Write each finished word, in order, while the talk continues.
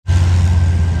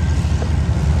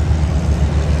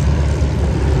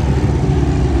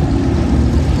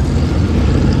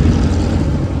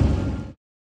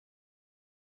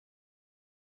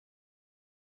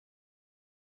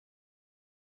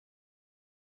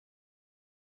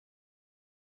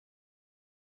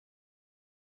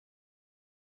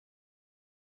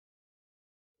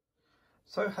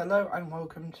So hello and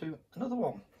welcome to another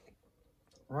one.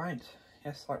 Right,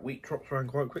 yes, that week drops around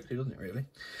quite quickly, doesn't it really?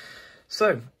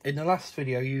 So, in the last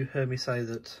video you heard me say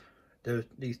that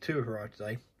these two have arrived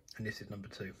today, and this is number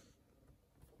 2.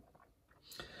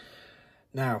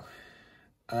 Now,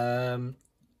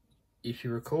 if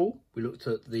you recall, we looked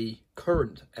at the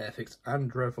current Airfix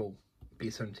and Revel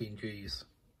B-17Gs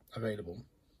available.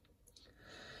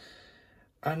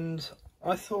 And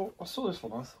I saw this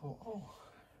one, I thought, oh,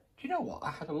 do you know what? I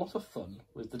had a lot of fun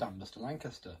with the Dambuster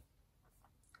Lancaster,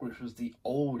 which was the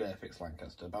old Airfix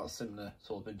Lancaster, about a similar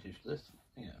sort of vintage to this,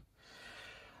 you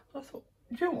know. I thought,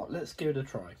 do you know what? Let's give it a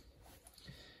try.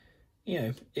 You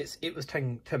know, it was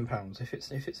 £10. If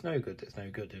it's no good, it's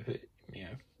no good.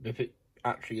 If it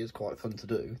actually is quite fun to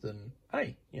do, then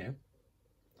hey, you know,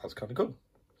 that's kind of cool.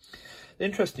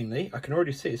 Interestingly, I can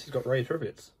already see this has got raised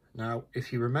rivets. Now,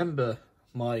 if you remember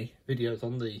my videos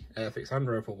on the Airfix and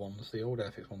Revel ones, the old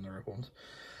Airfix and the Revel ones,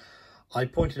 I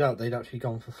pointed out they'd actually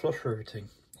gone for flush riveting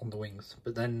on the wings,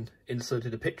 but then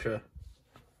inserted a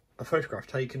photograph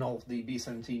taken of the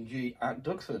B-17G at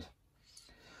Duxford,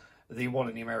 the one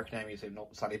in the American Air Museum,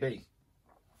 not Sally B.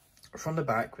 From the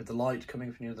back, with the light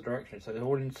coming from the other direction, so they're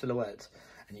all in silhouette,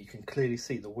 and you can clearly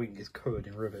see the wing is covered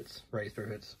in rivets, raised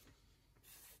rivets.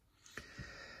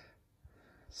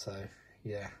 So,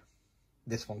 yeah.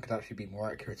 This one could actually be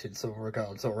more accurate in some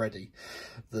regards already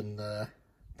than the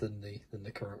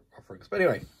current offerings. But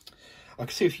anyway, I can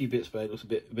see a few bits, but it looks a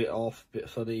bit off, a bit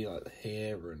funny, like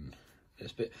here and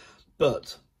this bit.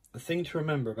 But the thing to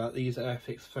remember about these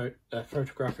Airfix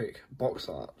photographic box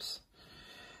arts,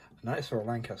 and that is for a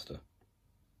Lancaster.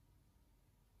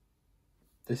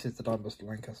 This is the Dambuster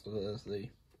Lancaster. There's the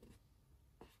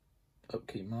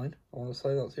upkeep mine. I want to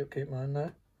say that's the upkeep mine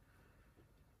there.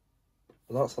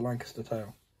 Well, that's the Lancaster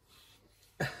tail.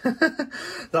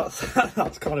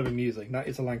 that's kind of amusing. That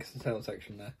is a Lancaster tail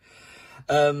section there.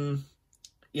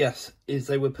 Yes,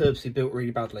 they were purposely built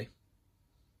really badly.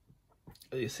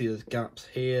 You see there's gaps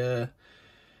here.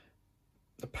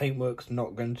 The paintwork's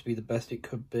not going to be the best it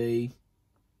could be.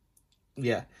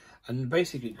 Yeah, and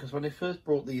basically, because when they first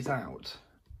brought these out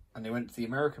and they went to the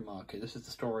American market, this is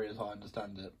the story as I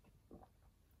understand it,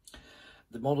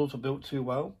 the models were built too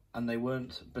well, and they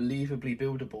weren't believably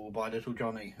buildable by little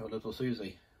Johnny or little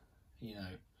Susie, you know.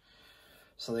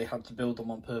 So they had to build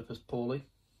them on purpose poorly.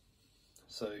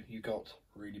 So you got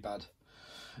really bad,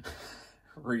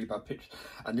 really bad pictures.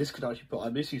 And this could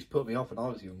actually this used to put me off when I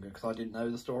was younger, because I didn't know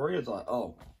the story. It's like,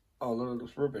 oh, look, it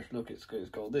looks rubbish. Look, it's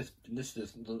got this, and this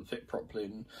doesn't fit properly,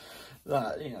 and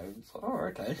that, you know. It's like, oh,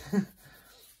 okay.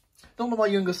 Not that my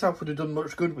younger self would have done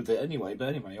much good with it anyway, but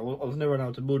anyway, I was never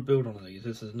allowed to build one of these.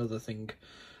 This is another thing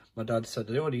my dad said,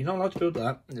 oh, you're not allowed to build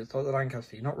that. It's like the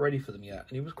Lancaster, you're not ready for them yet.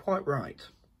 And he was quite right.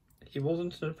 He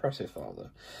wasn't an oppressive father.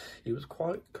 He was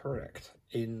quite correct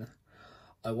in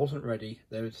I wasn't ready.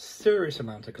 There was a serious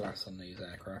amount of glass on these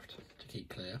aircraft to keep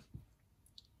clear.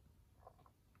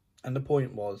 And the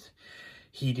point was,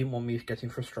 he didn't want me getting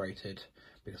frustrated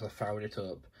because I fouled it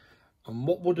up. And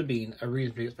what would have been a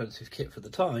reasonably expensive kit for the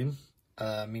time,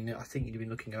 I mean, I think you'd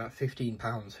been looking at about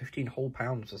 £15, 15 whole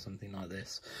pounds or something like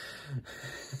this.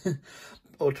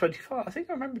 Or 25, I think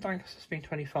I remember Lancasters being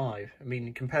 25. I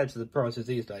mean, compared to the prices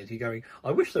these days, you're going,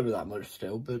 I wish they were that much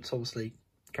still, but obviously,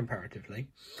 comparatively,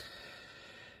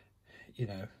 you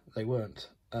know, they weren't.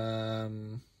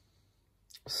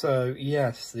 So,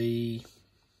 yes,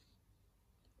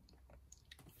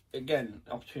 again,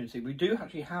 opportunity. We do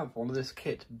actually have one of this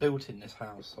kit built in this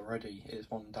house already. It is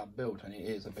one Dad built, and it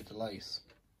is a bit of lace.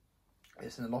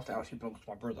 It's in the loft. It actually belongs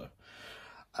to my brother.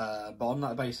 But on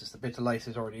that basis, the bit of lace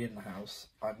is already in the house.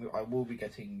 I will be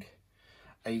getting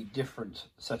a different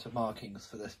set of markings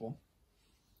for this one.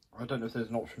 I don't know if there's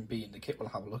an option B in the kit. We'll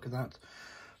have a look at that.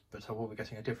 But I will be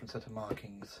getting a different set of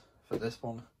markings for this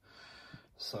one,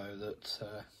 so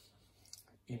that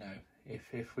you know,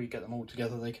 if we get them all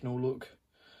together, they can all look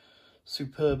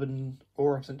superb and all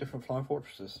represent different flying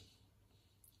fortresses.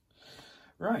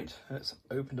 Right, let's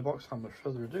open the box. How much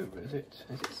further ado? Is it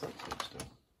sealed still?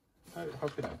 Oh, it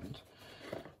has been opened.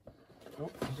 Oh,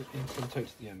 has it been sellotape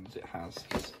to the ends? It has.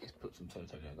 He's put some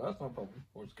sellotape in. That's no problem.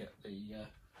 We'll just get the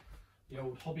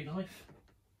old hobby knife.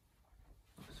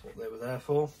 That's what they were there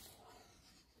for.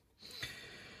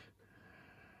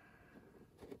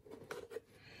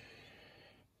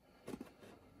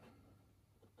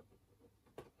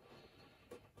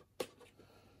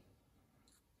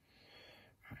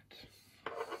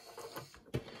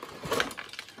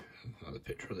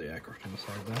 Picture of the aircraft on the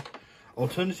side there.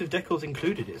 Alternative decals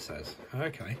included, it says.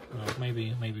 Okay,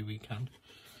 maybe we can.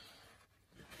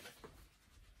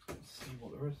 Let's see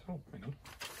what there is. Oh, hang on.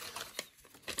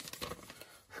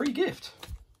 Free gift.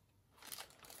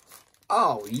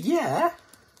 Oh, yeah.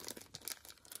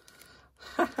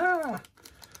 Haha.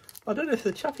 I don't know if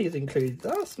the chappy is included.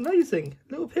 That's amazing.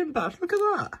 Little pin badge. Look at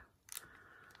that.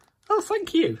 Oh,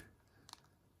 thank you.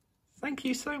 Thank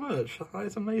you so much. That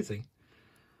is amazing.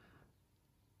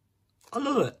 I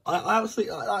love it. I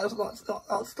absolutely,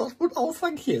 oh,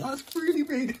 thank you. That's really,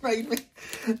 really made me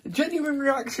a genuine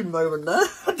reaction moment there.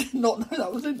 I did not know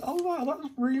that was in. Oh, wow, that was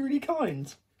really, really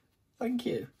kind. Thank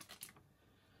you.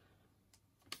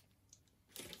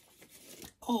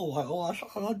 Oh,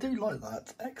 I do like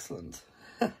that. Excellent.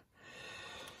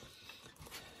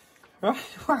 Right,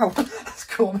 wow, that's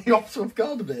caught me off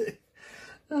guard a bit.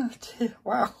 Oh dear,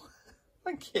 wow.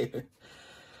 Thank you.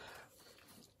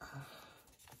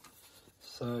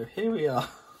 So here we are.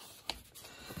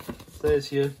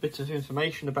 There's your bit of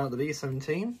information about the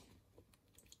B-17. You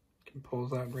can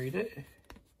pause that and read it.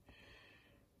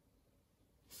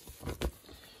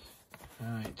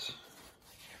 Right.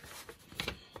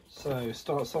 So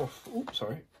starts off,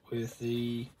 with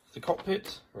the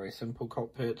cockpit. Very simple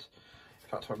cockpit. In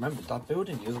fact, I remember Dad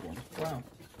building the other one. Wow.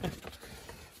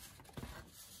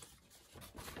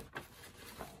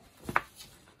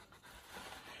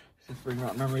 Just bring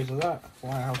back memories of that.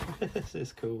 Wow, this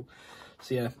is cool.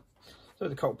 So yeah, so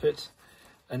the cockpit.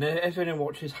 And if anyone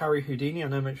watches Harry Houdini, I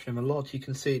know I mention him a lot, you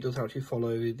can see it does actually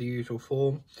follow the usual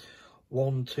form.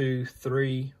 1, 2,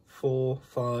 3, 4,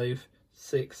 5,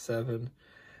 6, 7,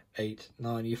 8,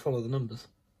 9. You follow the numbers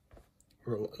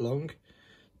along,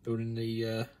 building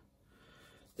the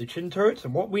chin turrets.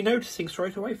 And what we're noticing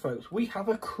straight away, folks, we have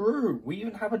a crew. We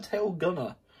even have a tail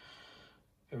gunner.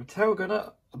 We have a tail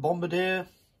gunner, a bombardier,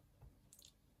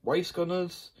 waist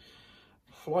gunners,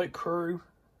 flight crew.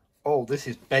 Oh, this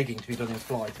is begging to be done in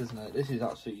flight, isn't it? This is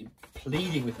absolutely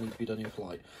pleading with me to be done in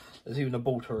flight. There's even a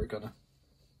ball turret gunner.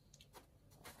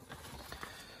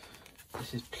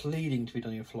 This is pleading to be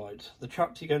done in flight. The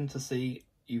traps you're going to see,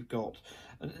 you've got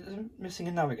missing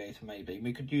a navigator. Maybe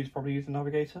we could probably use a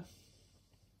navigator.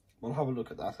 We'll have a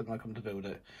look at that when I come to build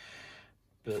it.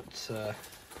 But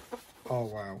oh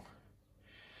wow!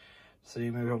 So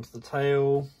you move on to the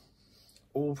tail.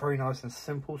 All very nice and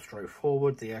simple,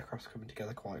 straightforward. The aircraft's coming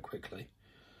together quite quickly.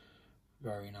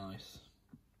 Very nice.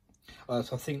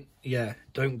 So I think, yeah,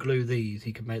 don't glue these.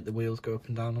 You can make the wheels go up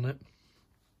and down on it.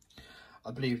 I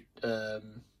believe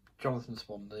Jonathan's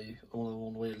one, the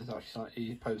all-in-one wheel is actually,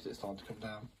 he posed it's starting to come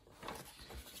down.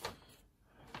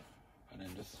 And then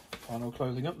just final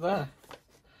closing up there.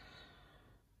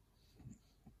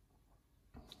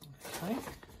 Okay.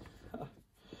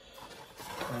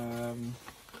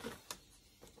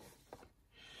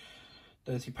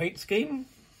 There's your paint scheme.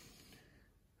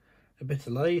 A bit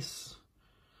of lace.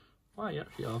 Wow, you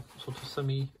actually are sort of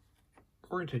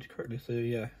semi-orientated correctly, so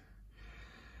yeah.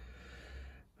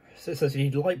 So it says you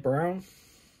need light brown,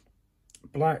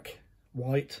 black,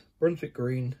 white, Brunswick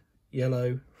green,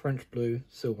 yellow, French blue,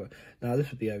 silver. Now this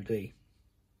would be OD.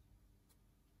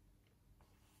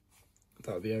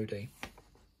 That would be OD.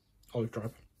 Olive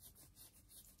drab.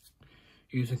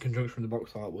 Used in conjunction with the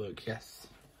box artwork, yes.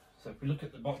 So if we look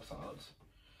at the box art,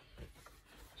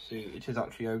 see it is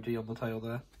actually OD on the tail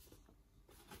there.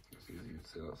 Let's see if you can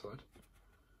see that side.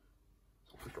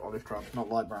 It's olive drab, not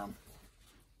light brown.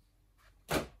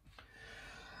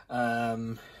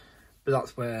 But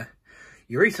that's where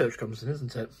your research comes in,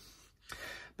 isn't it?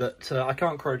 But I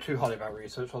can't crow too highly about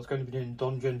research. I was going to be doing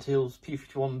Don Gentile's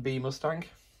P-51B Mustang.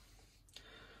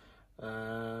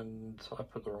 And I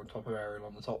put the wrong type of aerial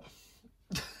on the top.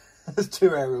 There's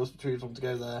two aerials to choose one to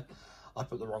go there. I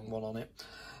put the wrong one on it.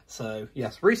 So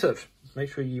yes, research.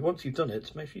 Make sure you, once you've done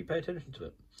it, make sure you pay attention to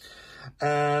it.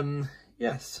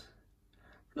 Yes,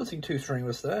 nothing too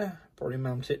strenuous there. Probably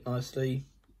mount it nicely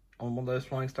on one of those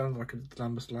flying stands like a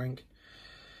Lambus Lank.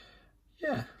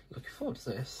 Yeah, looking forward to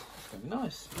this. It's going to be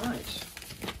nice. Right.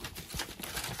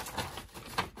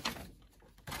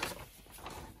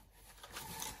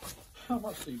 I'm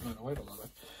actually blown away by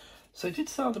that. So it did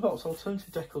say on the box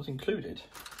alternative decals included.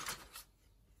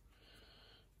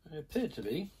 It appeared to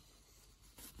be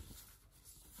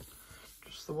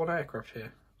just the one aircraft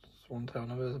here. Just one tail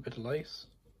number, there's a bit of lace.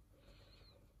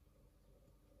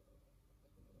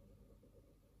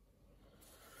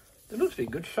 It looks to be in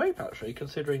good shape actually,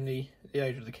 considering the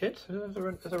age of the kit. Is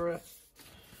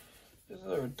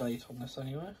there a date on this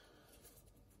anywhere?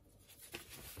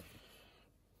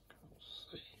 Can't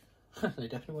see. They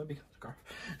definitely won't be photographed.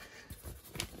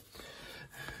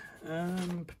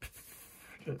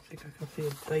 I don't think I can see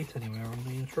a date anywhere on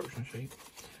the instruction sheet.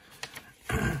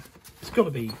 It's got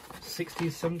to be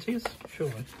 60s, 70s,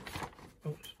 surely.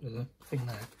 Oh, there's a thing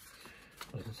there.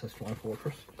 What is this, Fly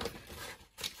Fortress?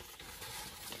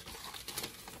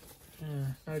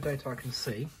 no data I can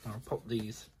see. I'll pop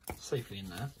these safely in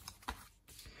there.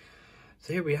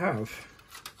 So here we have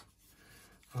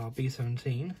our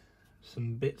B-17.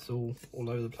 Some bits all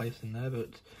over the place in there,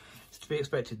 but it's to be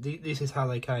expected. This is how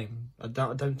they came. I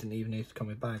don't think they even need to come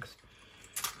with bags.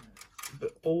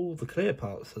 But all the clear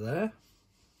parts are there.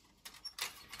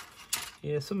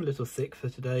 Yeah, some a little thick for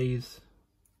today's.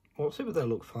 Well, see, but they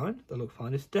look fine. They look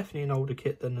fine. It's definitely an older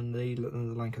kit than the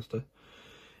Lancaster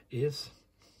is.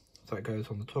 So that goes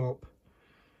on the top.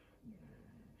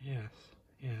 Yes,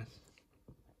 yes.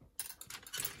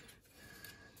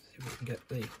 See if we can get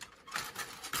the.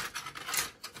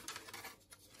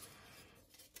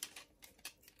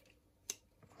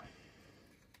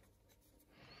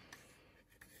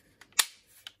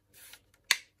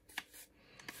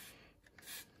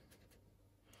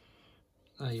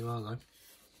 There you are, though.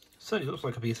 Certainly looks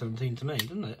like a B-17 to me,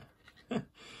 doesn't it?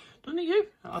 Doesn't it, you?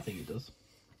 I think it does.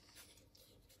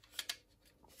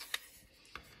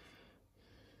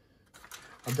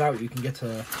 I doubt you can get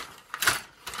a...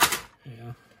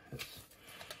 Yeah.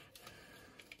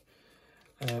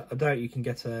 I doubt you can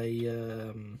get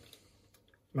a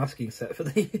masking set for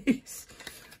these.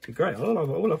 It'd be great.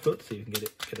 All I've got to see if you can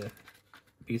get a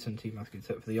B-17 masking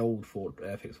set for the old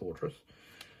Airfix Fortress.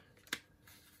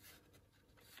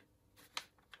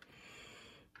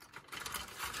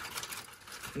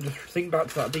 And just think back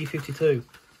to that B-52.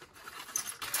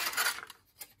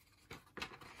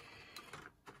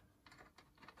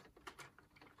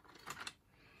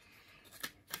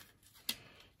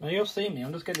 Now you'll see me,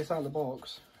 I'm just getting this out of the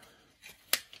box.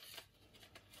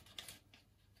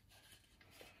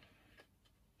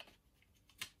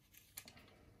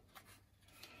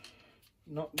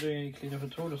 Not doing any cleanup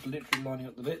at all, just literally lining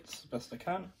up the bits as best I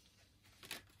can.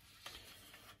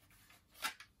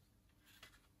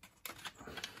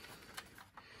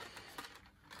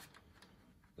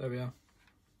 There we are.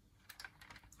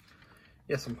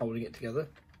 Yes, I'm holding it together.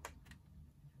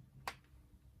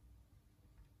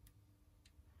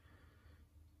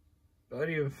 But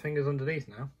only with fingers underneath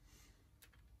now.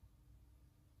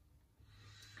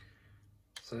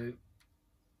 So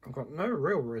I've got no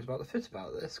real worries about the fit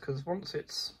about this, because once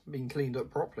it's been cleaned up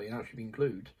properly and actually been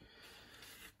glued,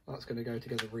 that's going to go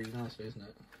together really nicely, isn't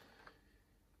it?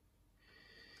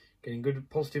 Getting good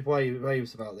positive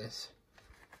waves about this.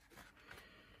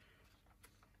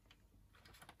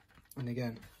 And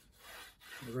again,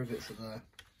 the rivets are there.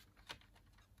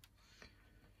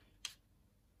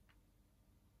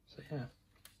 So yeah.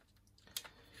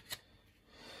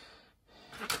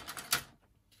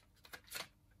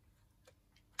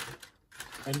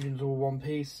 Engine's all one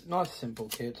piece. Nice simple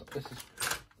kit. This is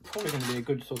probably going to be a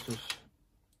good sort of...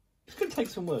 It's going to take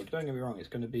some work, don't get me wrong. It's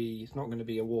not going to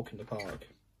be a walk in the park.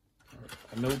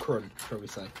 A milk run, shall we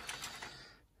say.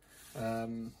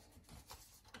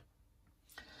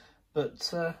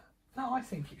 But no, I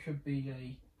think it should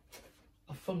be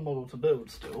a fun model to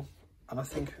build still. And I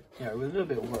think, you know, with a little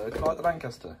bit of work, like the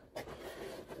Lancaster,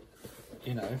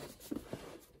 you know,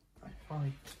 if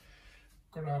I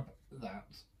grab that,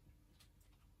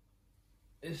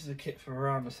 this is a kit from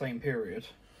around the same period.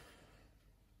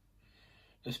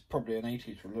 This is probably an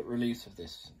 80s release of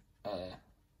this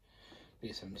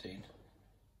B-17.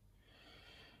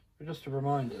 But just a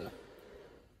reminder,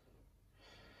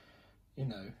 you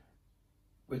know,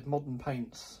 with modern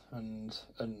paints and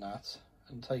that,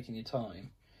 and taking your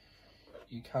time,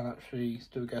 you can actually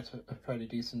still get a fairly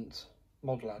decent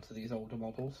model out of these older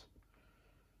models.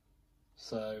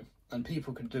 So, and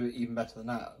people can do it even better than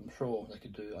that. I'm sure they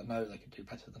could do, I know they could do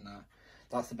better than that.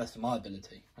 That's the best of my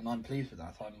ability, and I'm pleased with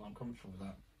that. I'm comfortable with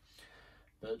that.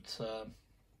 But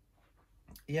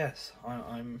yes,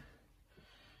 I'm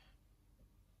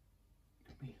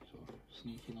sort of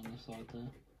sneaking on the side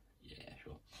there. Yeah,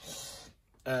 sure.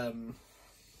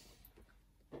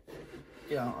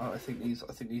 Yeah, I think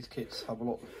these kits have a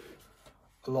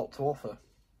lot to offer.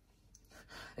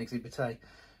 Exhibit A.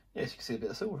 Yes, you can see a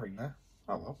bit of silvering there.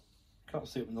 Oh well, can't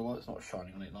see it when the light's not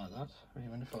shining on it like that.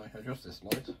 Even if I adjust this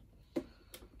light,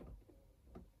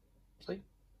 see.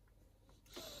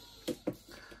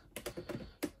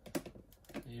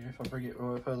 Even if I bring it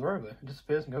further over, it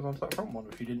disappears and goes onto that front one,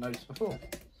 which you didn't notice before.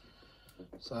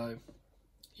 So,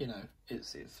 you know,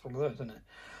 it's one of those, isn't it?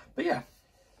 But yeah,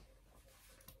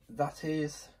 that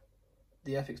is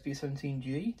the Airfix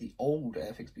B-17G, the old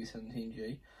Airfix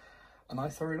B-17G, and I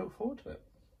thoroughly look forward to it.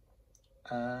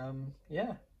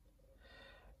 Yeah,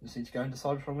 just need to go and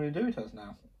decide what I'm going to do it as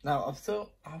now. Now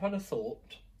I've had a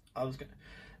thought.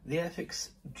 The Airfix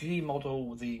G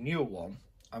model, the newer one,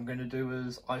 I'm going to do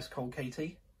as Ice Cold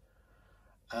KT,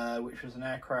 which was an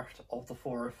aircraft of the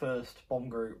 401st Bomb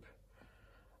Group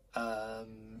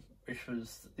which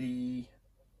was the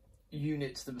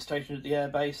unit that was stationed at the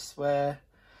airbase where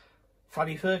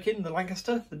Fanny Firkin, the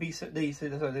Lancaster, the B2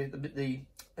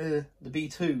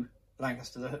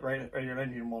 Lancaster, the radial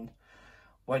engine one,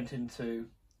 went in to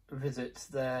visit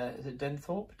their, is it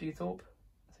Denthorpe, Dethorpe,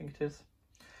 I think it is,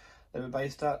 they were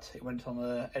based at. It went on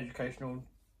an educational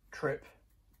trip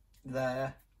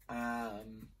there,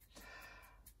 and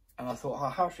I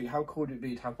thought, actually, how cool would it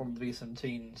be to have one of the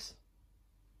B-17s,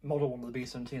 model one of the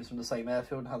B-17s from the same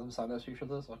airfield and have them stand next to each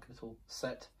other, so like a little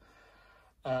set.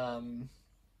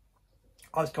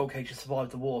 Ice Cold Cage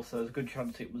survived the war, so there's a good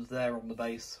chance it was there on the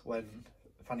base when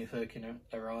Fanny Firkin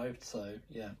arrived. So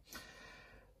yeah.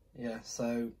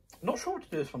 So not sure what to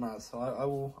do this one as. So I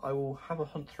will have a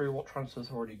hunt through what transfers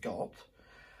I've already got,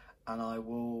 and I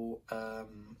will have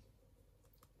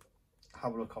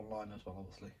a look online as well.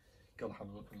 Obviously, gotta have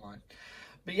a look online.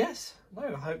 But yes, no,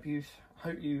 I hope you've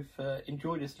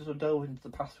enjoyed this little delve into the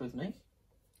past with me,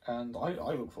 and I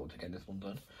look forward to getting this one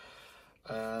done.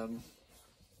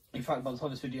 In fact, by the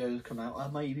time this video has come out, I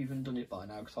may have even done it by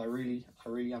now, because I really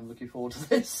am looking forward to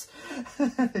this.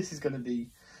 This is going to be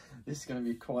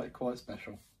quite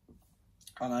special.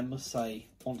 And I must say,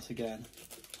 once again,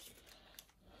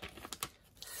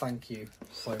 thank you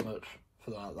so much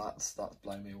for that. That's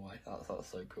blown me away. That's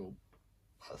so cool.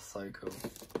 That's so cool.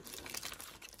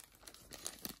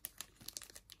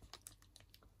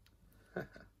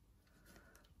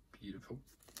 Beautiful.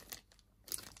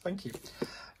 Thank you.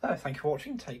 Thank you for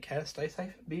watching. Take care, stay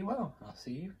safe, be well. I'll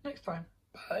see you next time.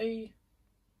 Bye.